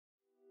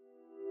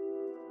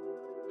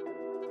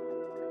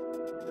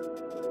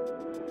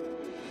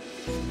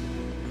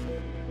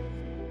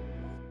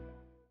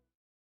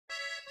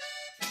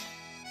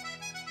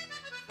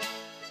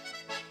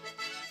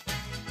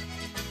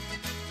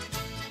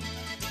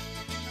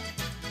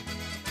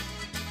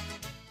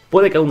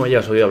Puede que aún no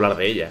hayas oído hablar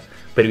de ella,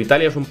 pero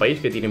Italia es un país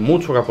que tiene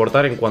mucho que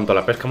aportar en cuanto a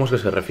la pesca mosca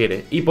se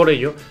refiere, y por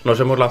ello nos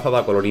hemos lanzado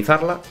a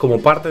colonizarla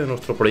como parte de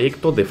nuestro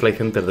proyecto de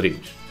FlyCenter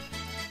Dreams.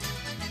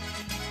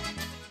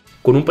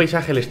 Con un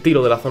paisaje al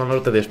estilo de la zona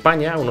norte de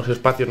España, unos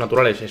espacios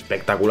naturales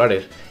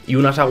espectaculares y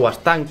unas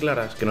aguas tan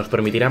claras que nos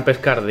permitirán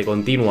pescar de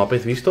continuo a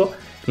pez visto,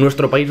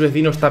 nuestro país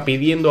vecino está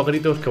pidiendo a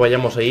gritos que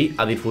vayamos ahí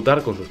a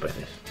disfrutar con sus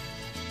peces.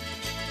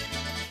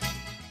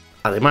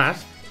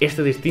 Además,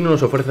 este destino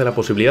nos ofrece la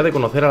posibilidad de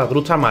conocer a la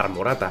trucha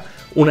marmorata,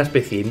 una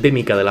especie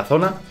endémica de la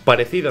zona,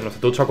 parecida a nuestra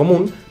trucha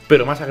común,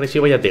 pero más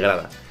agresiva y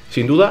atigrada.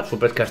 Sin duda, su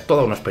pesca es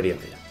toda una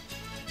experiencia.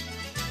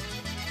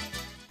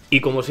 Y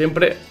como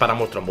siempre, para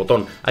muestra un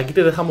botón, aquí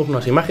te dejamos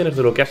unas imágenes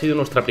de lo que ha sido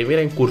nuestra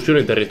primera incursión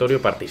en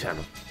territorio partisano.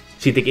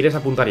 Si te quieres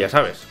apuntar, ya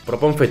sabes,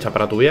 propon fecha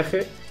para tu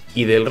viaje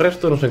y del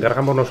resto nos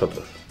encargamos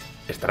nosotros.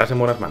 Estarás en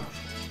buenas manos.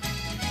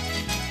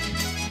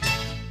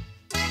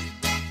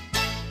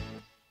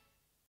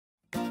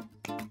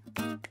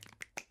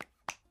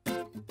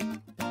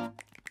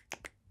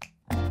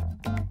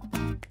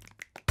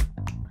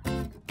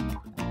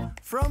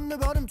 From the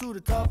bottom to the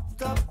top,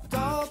 top,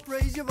 top.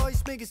 Raise your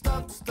voice, make it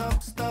stop,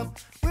 stop, stop.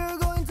 We're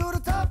going to the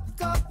top,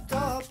 top,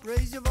 top.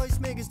 Raise your voice,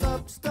 make it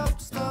stop,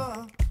 stop,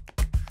 stop.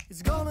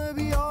 It's gonna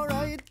be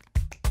alright.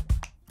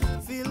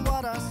 Feel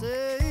what I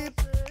say.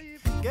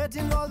 Get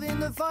involved in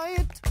the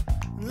fight.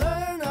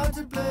 Learn how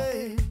to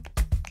play.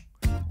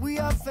 We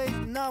have faith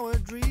in our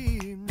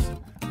dreams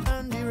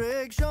and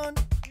direction.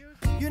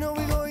 You know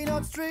we're going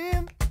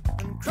upstream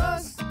and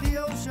cross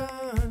the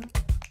ocean.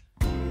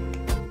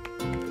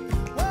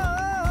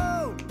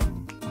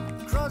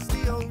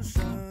 The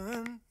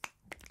ocean.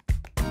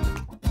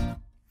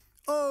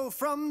 Oh,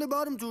 from the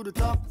bottom to the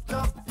top,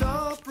 top,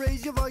 top.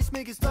 Raise your voice,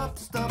 make it stop,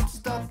 stop,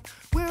 stop.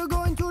 We're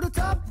going to the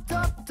top,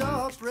 top,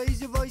 top.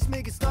 Raise your voice,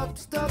 make it stop,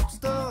 stop,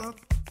 stop.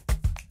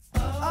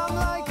 I'm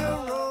like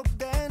a rope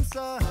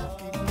dancer,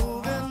 keep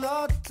moving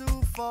not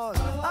too far.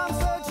 I'm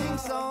searching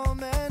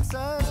some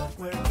answers,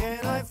 where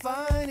can I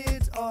find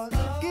it all?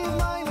 Give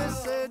my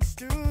message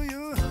to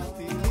you,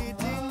 feel it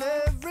in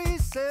every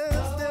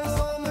cell. There's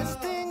so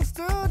much things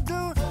to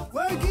do.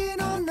 Working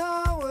on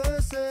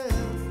ourselves.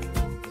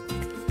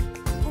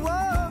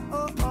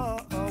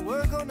 Whoa,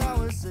 work on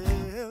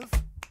ourselves.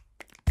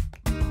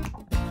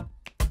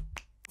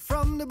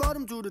 From the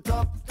bottom to the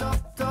top,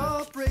 top,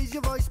 top. Raise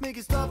your voice, make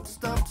it stop,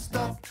 stop,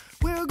 stop.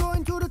 We're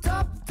going to the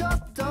top,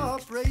 top,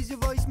 top. Raise your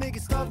voice, make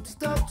it stop,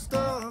 stop,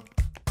 stop.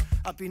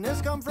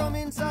 Happiness come from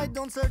inside,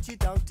 don't search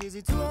it out.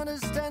 Easy to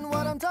understand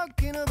what I'm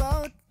talking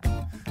about.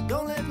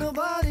 Don't let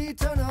nobody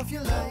turn off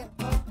your light.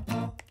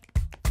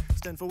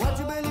 Stand for what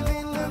you believe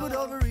in, live good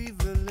over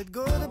evil. Let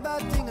go of the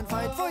bad thing and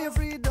fight for your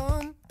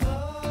freedom.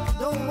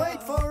 Don't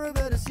wait for a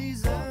better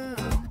season.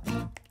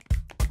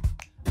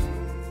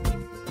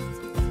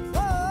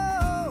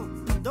 Whoa,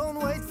 don't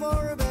wait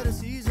for a better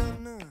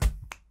season.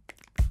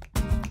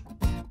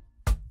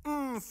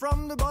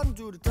 From the bottom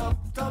to the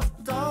top, top,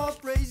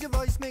 top. Raise your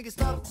voice, make it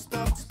stop,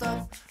 stop,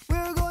 stop.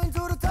 We're going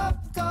to the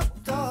top,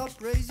 top, top.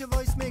 Raise your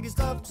voice, make it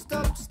stop,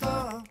 stop,